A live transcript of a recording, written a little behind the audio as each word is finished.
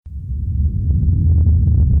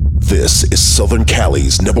This is Southern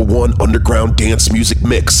Cali's #1 underground dance music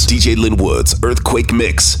mix, DJ Lynnwood's Earthquake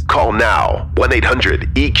Mix. Call now,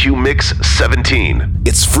 1-800-EQ-MIX-17.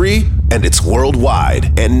 It's free and it's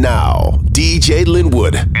worldwide. And now, DJ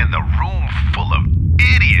Lynnwood and the room full of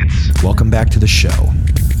idiots. Welcome back to the show.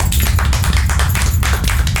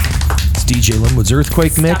 It's DJ Lynnwood's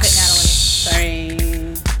Earthquake Mix. Stop it,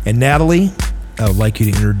 Natalie. Sorry. And Natalie, I would like you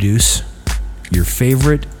to introduce your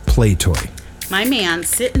favorite play toy. My man,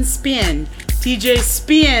 Sit and Spin,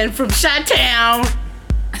 DJ-SPIIN from Chi-Town.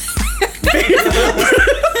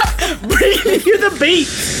 Bringing you the beat.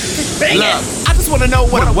 Bang Look, it. I just want to know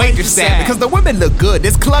what a waitress said, because the women look good.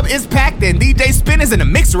 This club is packed and DJ-SPIIN is in the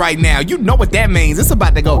mix right now. You know what that means. It's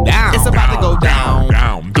about to go down. It's about to go down.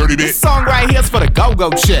 Dirty bit. This song right here's for the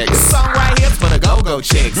go-go chicks. This song right here's for the go-go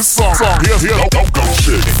chicks. This song here's go-go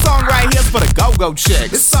chicks. This song right here's for the go-go chicks.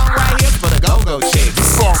 This song right here's for the go-go chicks.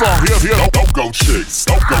 This song here's go-go chicks.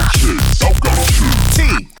 Go-go chicks. Go-go chicks.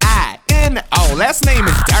 T-I-N-O. Last name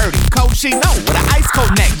is Dirty. Cochino with an ice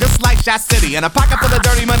cold neck, just like Shot City, and a pocket full of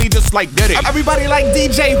dirty money, just like Diddy. Everybody like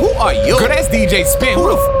DJ, who are you? Girl, that's DJ-SPIIN. Who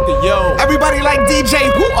the f*** are you? Everybody like DJ,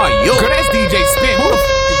 who are you? Girl, that's DJ-SPIIN. Who the f***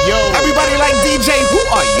 are you? Everybody like DJ, who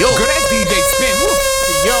are you? Girl, that's DJ-SPIIN. Who the f***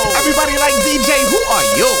 are you? Everybody like DJ, who are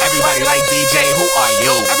you? Everybody like DJ, who are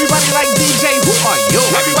you? Everybody like DJ, who are you?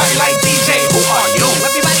 Everybody like DJ, who are you?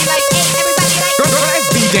 Everybody like, everybody like. Girl, that's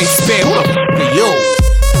DJ-SPIIN. Who the f*** are you?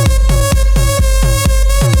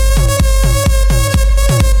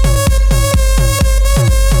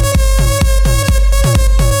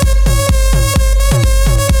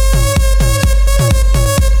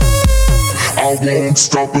 I won't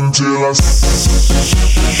stop until I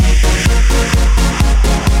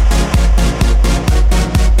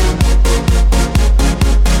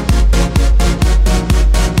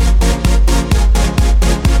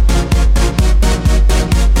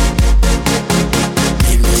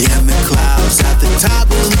Meet me in the clouds at the top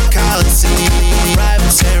of the Coliseum.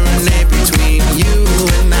 Private serenade between you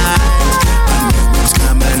and I. My moon's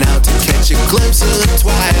coming out to catch a glimpse of the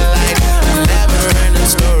twilight. Never heard a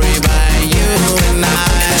story by you and I.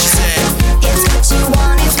 Said, it's what you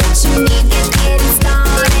want, it's what you need, it's getting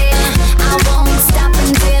started. I won't stop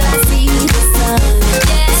until I see the sun.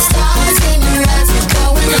 Yeah, stars in your eyes, we're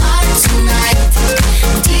going hard tonight.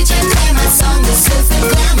 DJ, play my song, this is the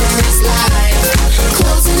glamorous life.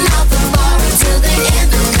 Closing out the bar until the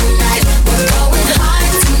end of the night. We're going hard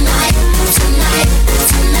tonight, tonight,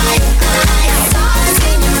 tonight. Stars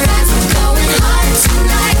in your eyes, we're going hard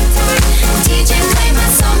tonight. DJ, play my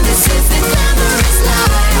song, this is the glamorous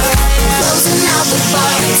life. Closing out the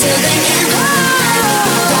bar until the end of the night.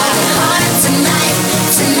 We're going hard tonight,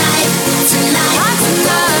 tonight, tonight,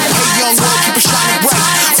 tonight. hey young world, keep it shining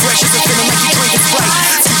bright. Fresh as a feeling like you drink a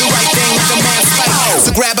Sprite. Do the right thing like a man's fight.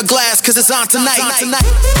 So grab a glass, cause it's on tonight.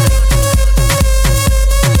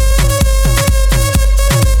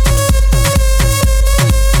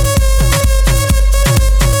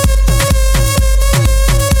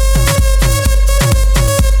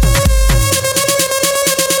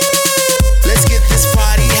 Let's get this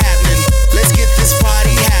party happening. Let's get this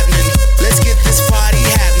party happening. Let's get this party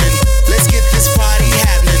happening. Let's get this party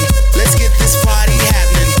happening. Let's get this party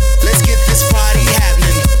happening. Let's get this party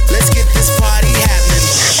happening. Let's get this party happening.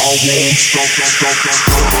 I won't stop.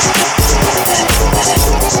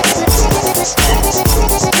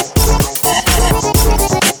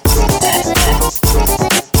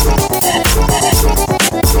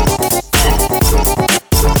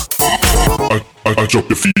 I drop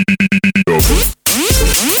your feet up.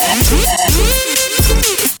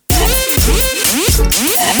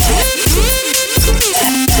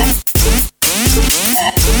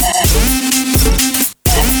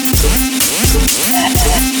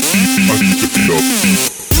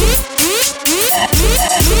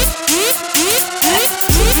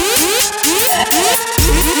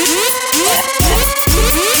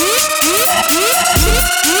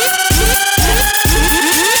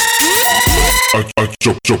 I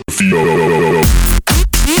drop your feet up. I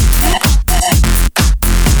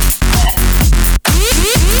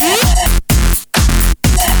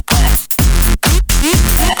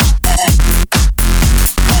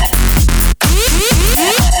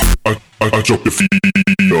drop your feet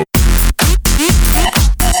up.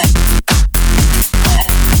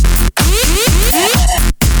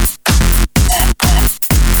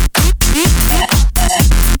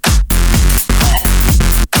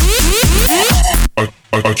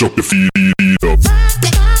 I drop your feet up.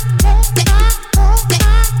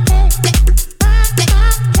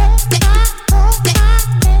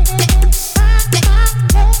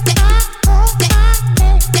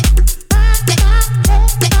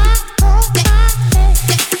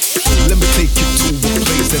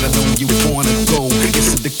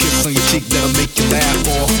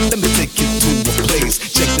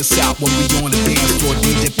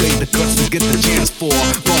 the cuts to get the chance for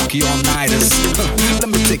funky all-nighters. Let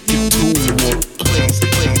me take you to a place,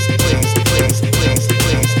 place, place, place, place, place,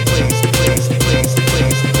 place, place, place,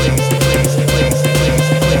 place, place.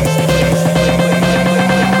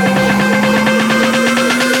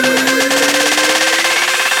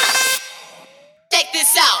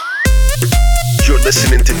 You're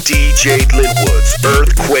listening to DJ Lynnwood's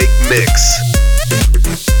Earthquake Mix.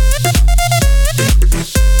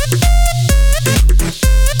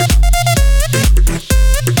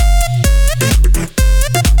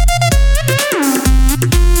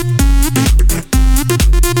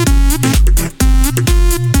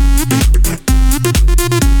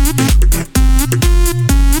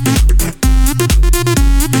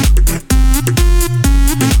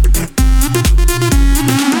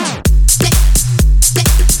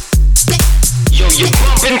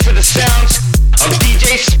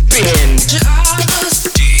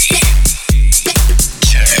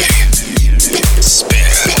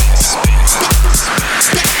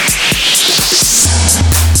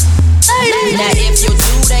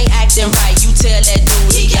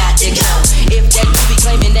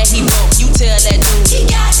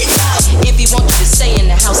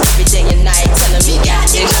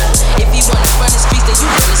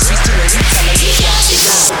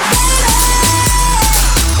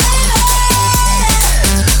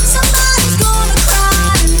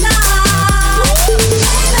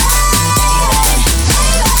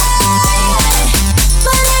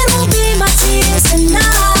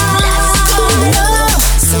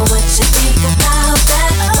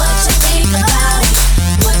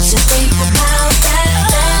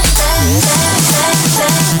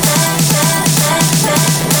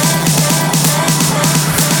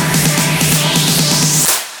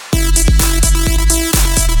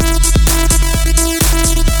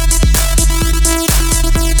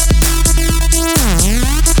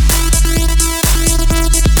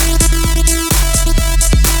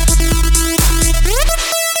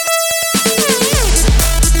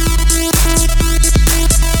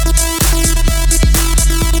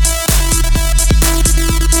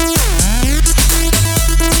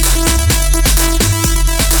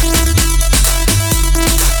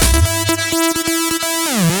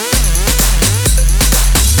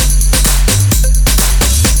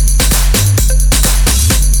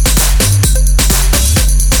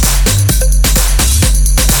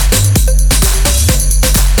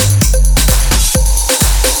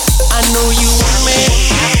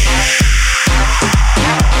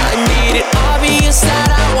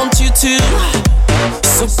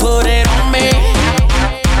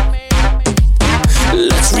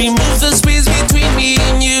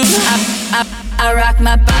 I rock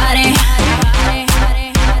my body.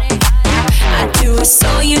 I do it so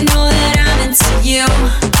you know that I'm into you.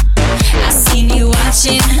 I seen you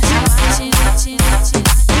watching,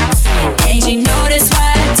 and you notice why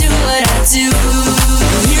I do what I do.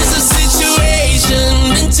 Here's the situation,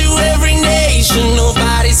 been to every nation.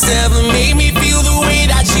 Nobody's ever made me feel the way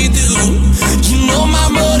that you do. You know my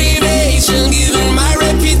motivation, given my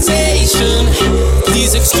reputation.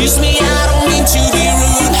 Please excuse me, I don't mean to be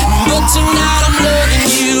rude, but tonight I'm loving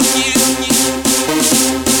you.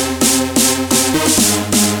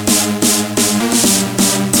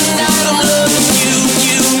 Tonight I'm loving you. Tonight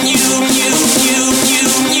I'm loving you.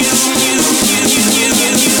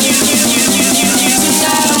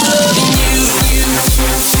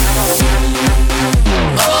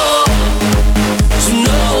 Oh, you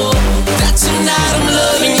know that tonight I'm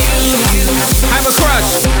loving you. I'm a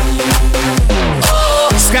crush.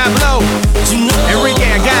 Sky Blow. Enrique,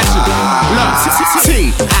 I got you. Look,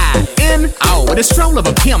 T-I-N-O. With a stroll of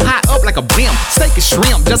a pimp, high up like a blimp. Steak and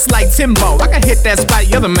shrimp, just like Timbo. I can hit that spot,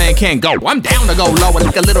 the other man can't go. I'm down to go low and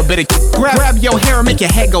like a little bit of grab your hair and make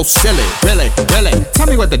your head go silly. Really? Tell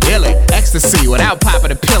me what the deal is. Ecstasy without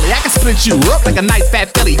popping a pilly. I can split you up like a nice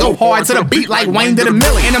fat Philly. Go hard to the beat like Wayne did a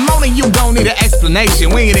Millie. In the morning, you gon' need an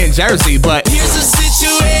explanation. We ain't in Jersey, but here's the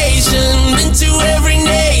situation, been to every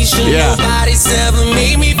nation. Yeah. Nobody's ever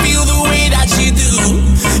made me feel the way that you do.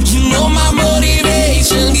 You know my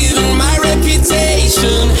motivation, given my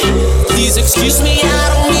reputation. Please excuse me, I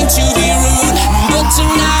don't mean to be rude, but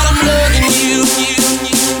tonight I'm loving you.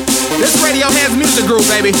 this radio has music group,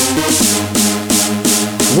 baby.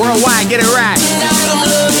 Worldwide, get it right. Tonight I'm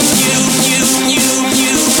loving you.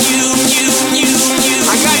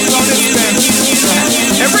 I got you on this, man.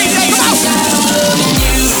 Every day, come on. Tonight I'm loving you.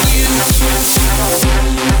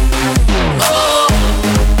 Oh,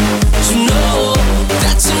 you know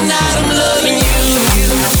that tonight I'm loving you.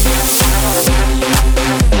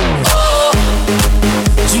 Oh,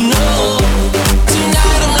 you know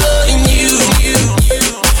tonight I'm loving you.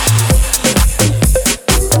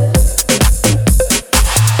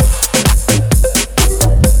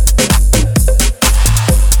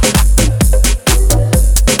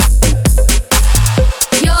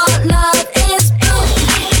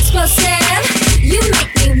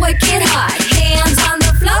 work it hard. Hands on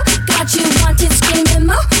the floor, got you wanting, screaming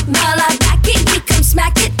more. While I back it, we come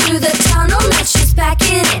smack it through the tunnel. Let's just pack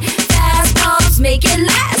it in. Fast balls, make it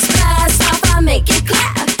last. Blast off, I make it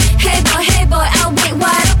clap. Hey boy, I'll wait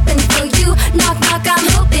wide open for you. Knock, knock, I'm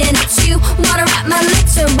hoping it's you. Wanna wrap my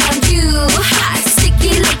legs around you. Hot,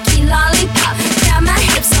 sticky, licky, lollipop. Grab my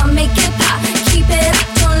hips, I'll make it pop. Keep it up,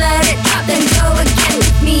 don't let it drop. Then go again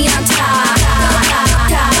with me on top.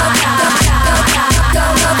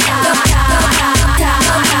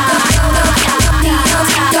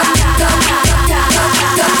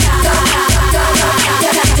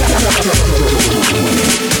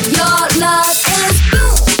 Your love is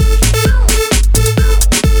boom.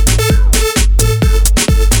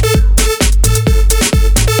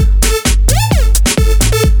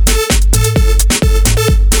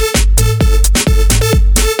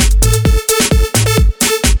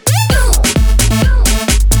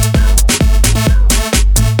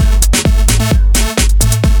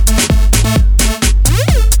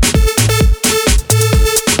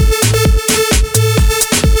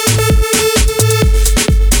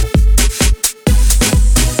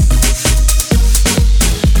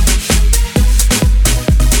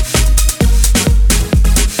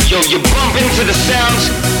 Yo, you bump into the sounds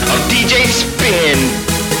of DJ-SPIIN.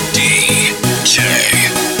 DJ-SPIIN.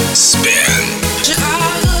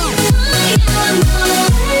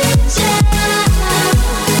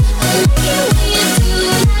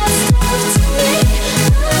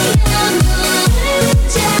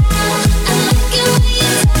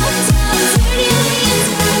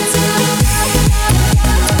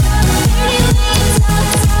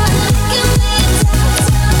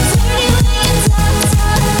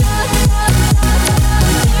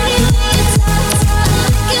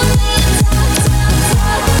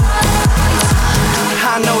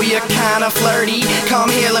 Kinda flirty, come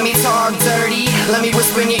here, let me talk dirty. Let me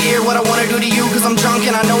whisper in your ear what I wanna do to you, cause I'm drunk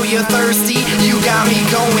and I know you're thirsty. You got me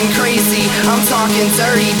going crazy, I'm talking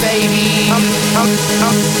dirty, baby. I'm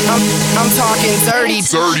talking dirty.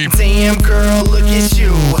 Damn girl, look at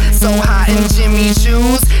you, so hot in Jimmy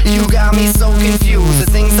Choo's. You got me so confused, the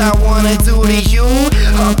things I wanna do to you.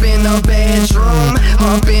 Up in the bedroom,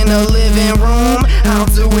 up in the living room. I'll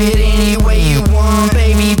do it any way you want,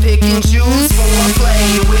 baby, pick and choose.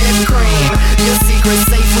 Play with cream, your secret's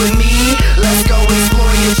safe with me. Let's go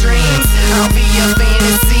explore your dreams, I'll be your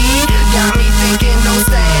fantasy. Got me thinking those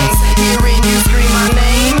things, hearing you scream my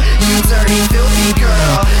name. You dirty, filthy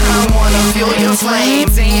girl, I wanna feel your flame.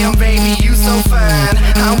 Damn baby, you so fine,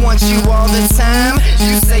 I want you all the time.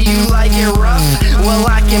 You say you like it rough, well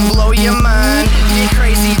I can blow your mind. Get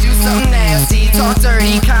crazy, do something nasty, talk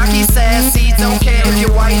dirty, cocky, sassy. Don't care if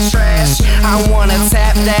you're white trash, I wanna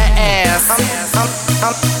tap that ass.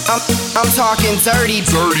 I'm talking dirty.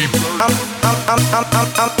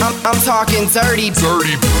 I'm talking dirty.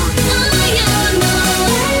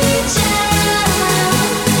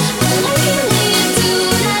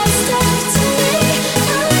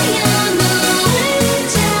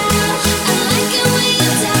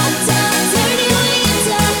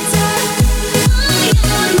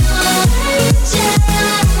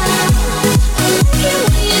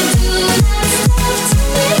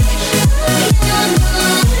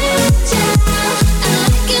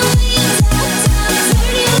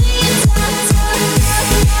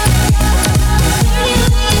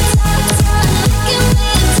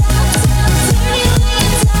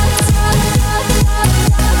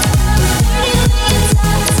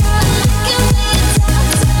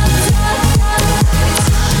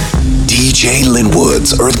 DJ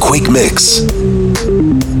Lynnwood's Earthquake Mix.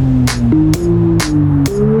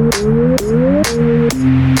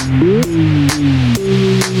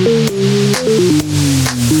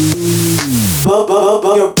 Your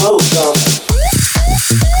boat, your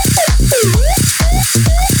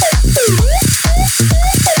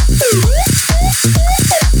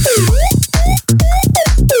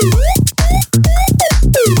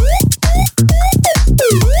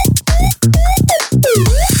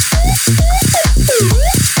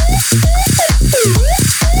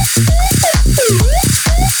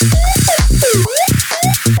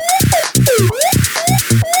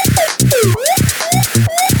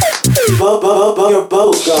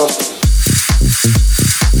boat gone.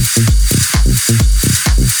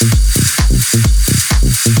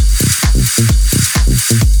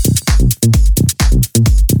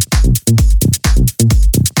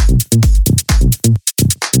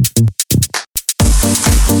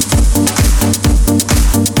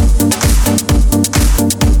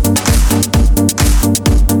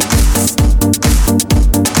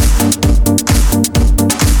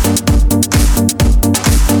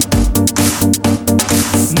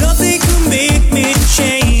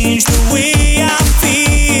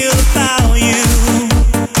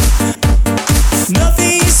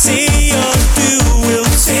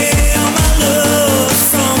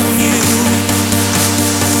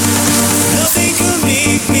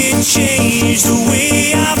 change the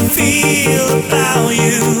way I feel about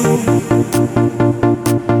you.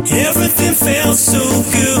 Everything felt so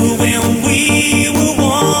good when we were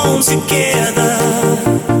one together.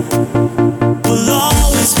 We'll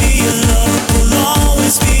always be your love, we'll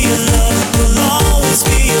always be your love, we'll always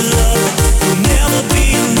be your love, we'll never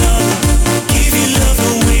be enough. Give you love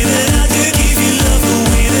the way that I do, give you love the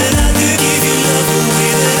way that I do, give you love the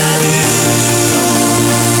way that I do.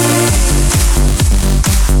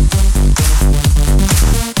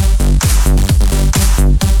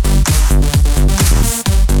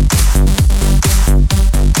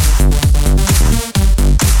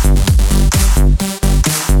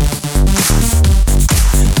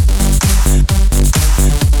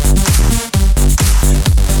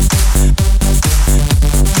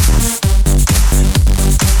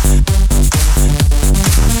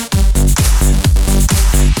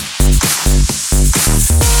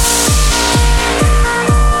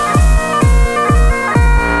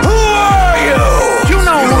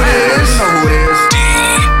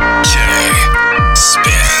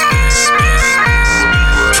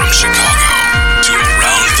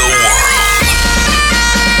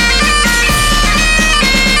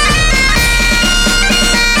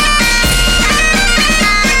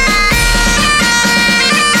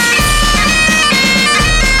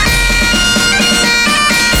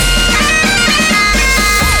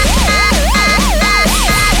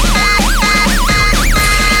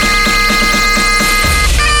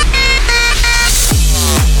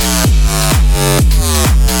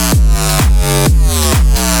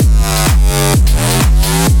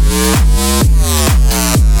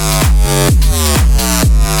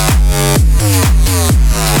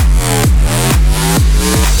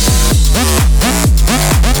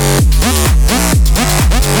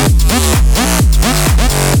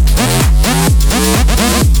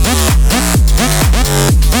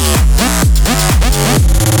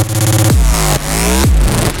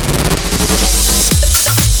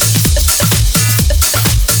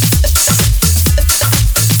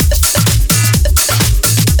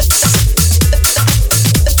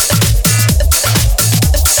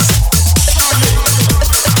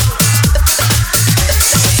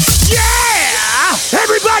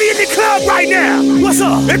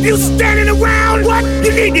 If you standing around, what?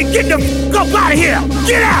 You need to get the f*** up out of here.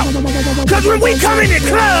 Get out. Cause when we come in the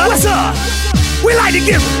club, what's up? We like to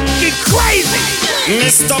get crazy.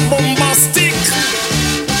 Mr. Bombastic.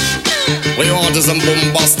 We want is a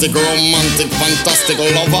bombastic, romantic, fantastic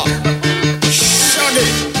lover. Shaggy.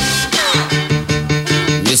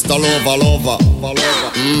 Mr. Lover.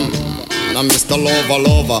 Now Mr.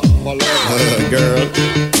 Lover. Girl.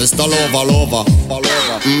 Mr. Lover.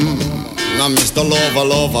 Now Mr.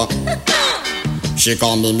 Lover. She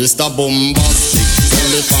call me Mr. Bombastic, tell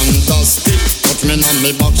me fantastic. Touch me on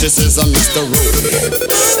me back, she says I'm Mr. Romantic,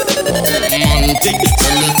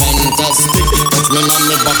 tell me fantastic. Touch me on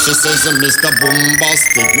me back, she says I'm Mr.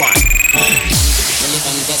 Bombastic. Why? Tell me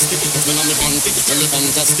fantastic, touch me on me panty. Tell me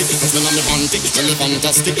fantastic, touch me on me panty. Tell me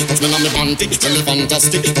fantastic, touch me on me panty. Tell me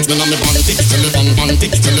fantastic, touch me on me panty. Tell me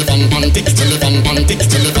fantastic, tell me fantastic, tell me fantastic, tell me fantastic,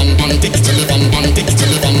 tell me fantastic, tell me fantastic, tell me fantastic, tell me fantastic, tell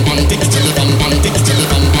me fantastic, tell me fantastic, tell me fantastic, tell me fantastic, tell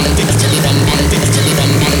me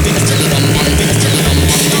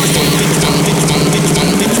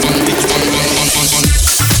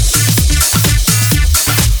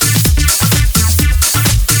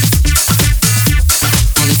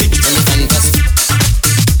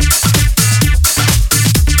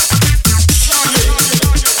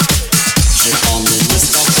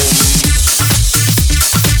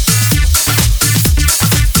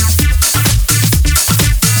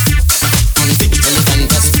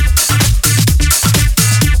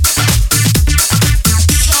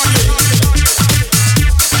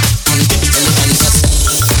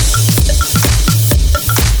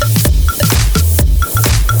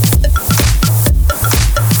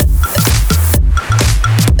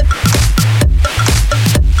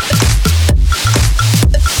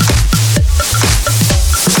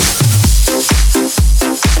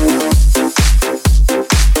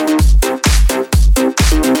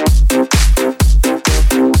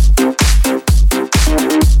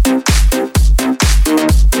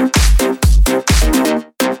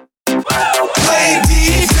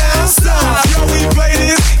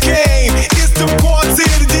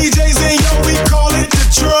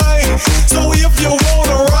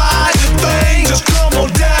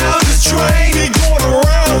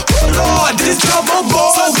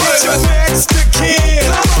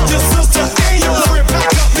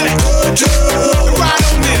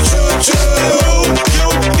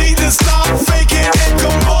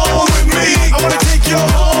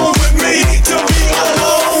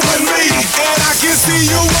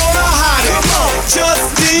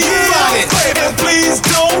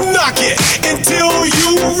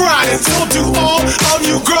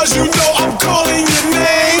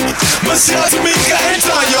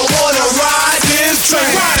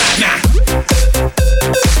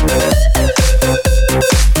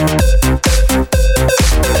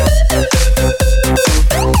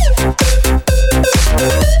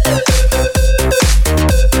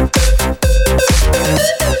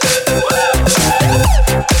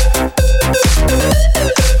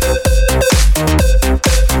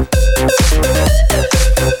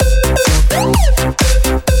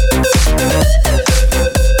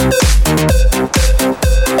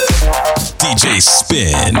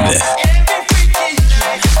DJ-SPIIN.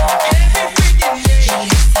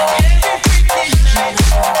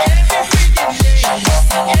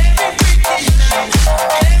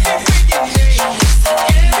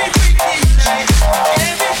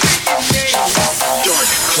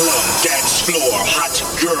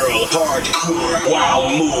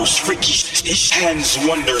 Wild moves, freaky hands,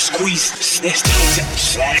 wonder, squeeze,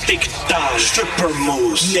 thick thighs, stripper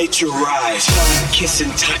moves, nature rise, kiss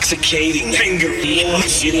intoxicating, finger,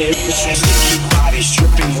 sticky bodies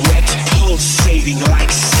dripping wet, pulsating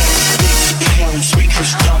like sex, big pound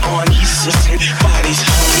speakers on east, bodies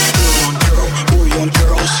hung, girl on girl, boy on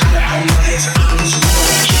girls, all night,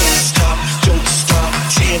 can't stop, don't stop,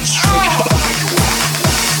 tantric body.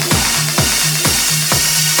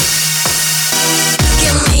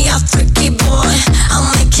 A freaky boy,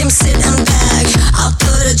 I'll make him sit and beg. I'll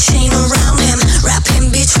put a chain around him, wrap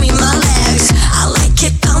him between my legs. I like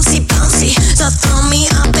it bouncy, bouncy, so throw me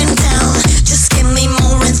up and down. Just give me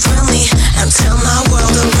more and thrill me, and turn my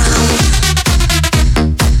world around.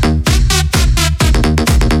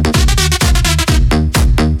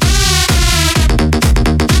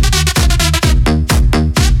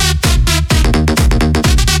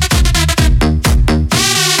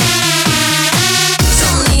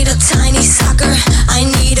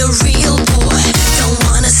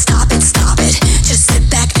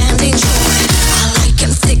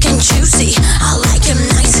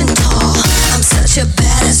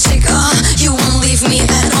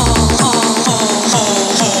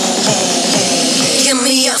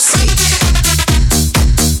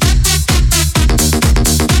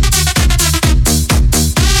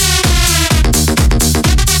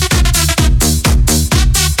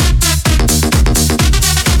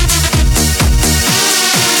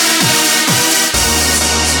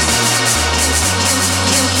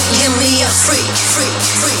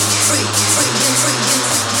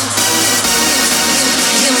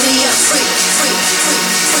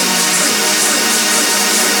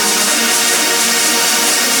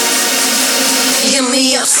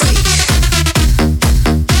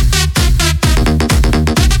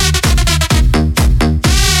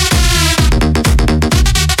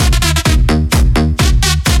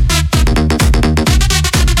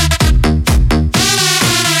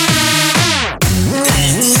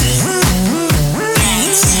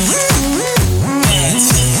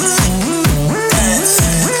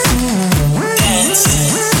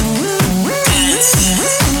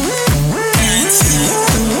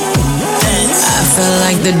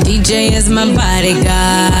 The DJ is my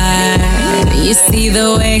bodyguard. You see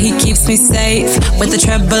the way he keeps me safe with the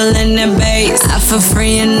treble and the bass. I feel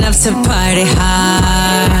free enough to party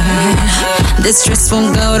hard. This stress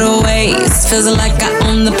won't go to waste. Feels like I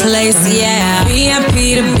own the place, yeah.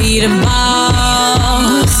 VIP to be the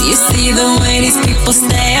boss. You see the way these people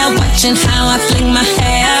stare, watching how I fling my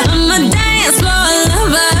hair. I'm a dance floor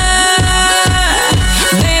lover.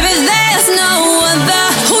 Baby, there's no other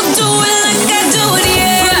who do it like I do it, yeah.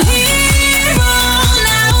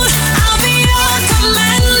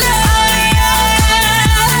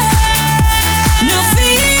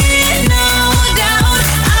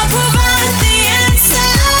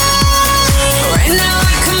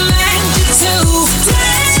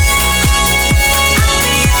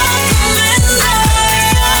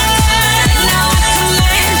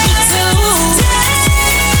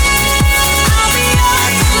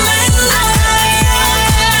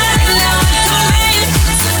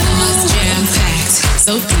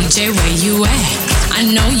 So DJ, where you at? I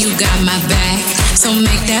know you got my back, so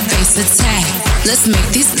make that bass attack. Let's make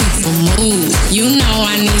these people move. You know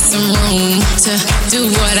I need some room to do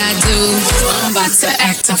what I do. I'm about to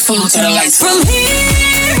act a fool to the lights. From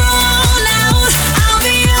here on out, I'll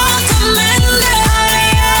be your commander.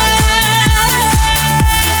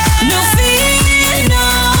 No fear,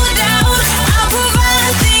 no doubt, I'll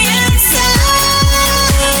provide the answer.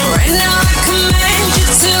 Right now I command you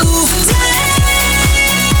to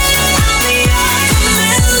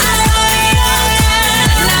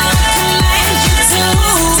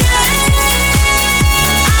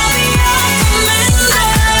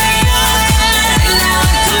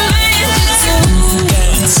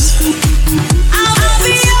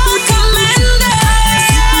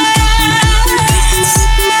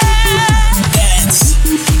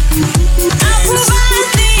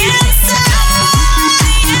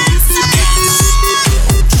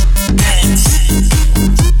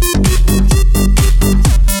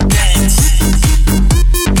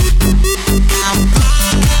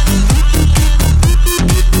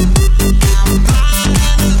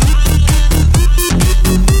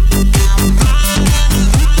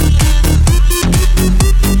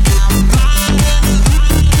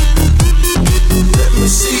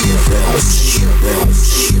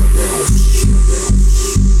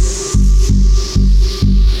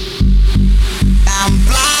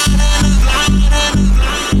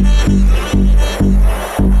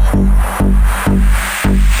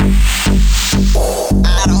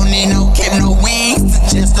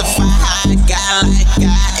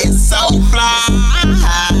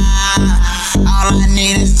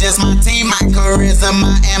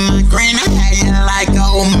in my green, I had you like,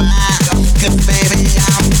 oh my. Cause baby,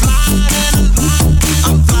 I'm flying.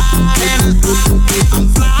 I'm flying. I'm flying. I'm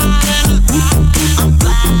flying. I'm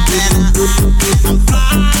flying. I'm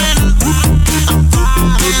flying.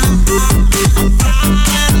 I'm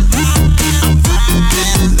flying.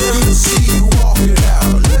 Let me see you walk it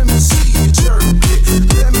out. Let me see you jerk it.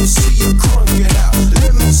 Let me see you crunk it out.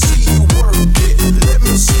 Let me see you work it. Let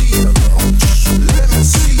me see you. Let me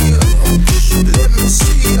see you. Let me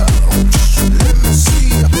see you. Let me see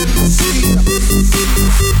you. Let me see you.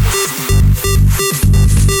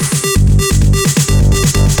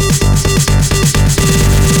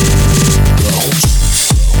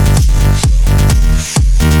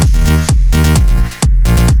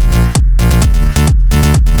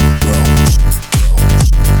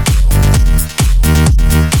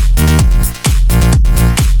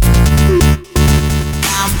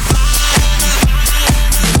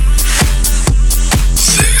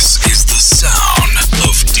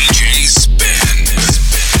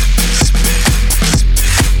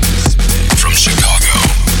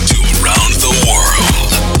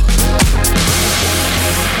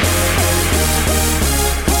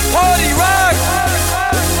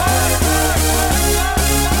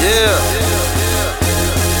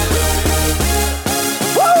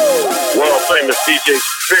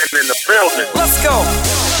 DJ-SPIIN in the building. Let's go.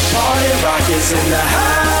 Party rock is in the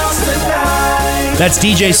house tonight. That's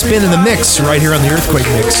DJ-SPIIN in the mix right here on the Earthquake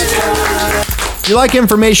Mix. If you like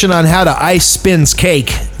information on how to ice Spin's cake,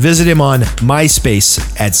 visit him on MySpace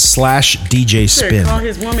at /DJ-SPIIN. Call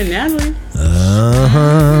his woman Natalie.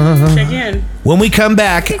 Check in. When we come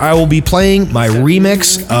back, I will be playing my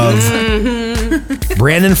remix of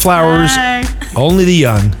Brandon Flowers' Only the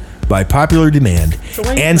Young by popular demand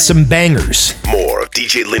and some bangers. More of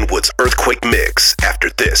DJ Lynnwood's Earthquake Mix after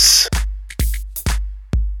this.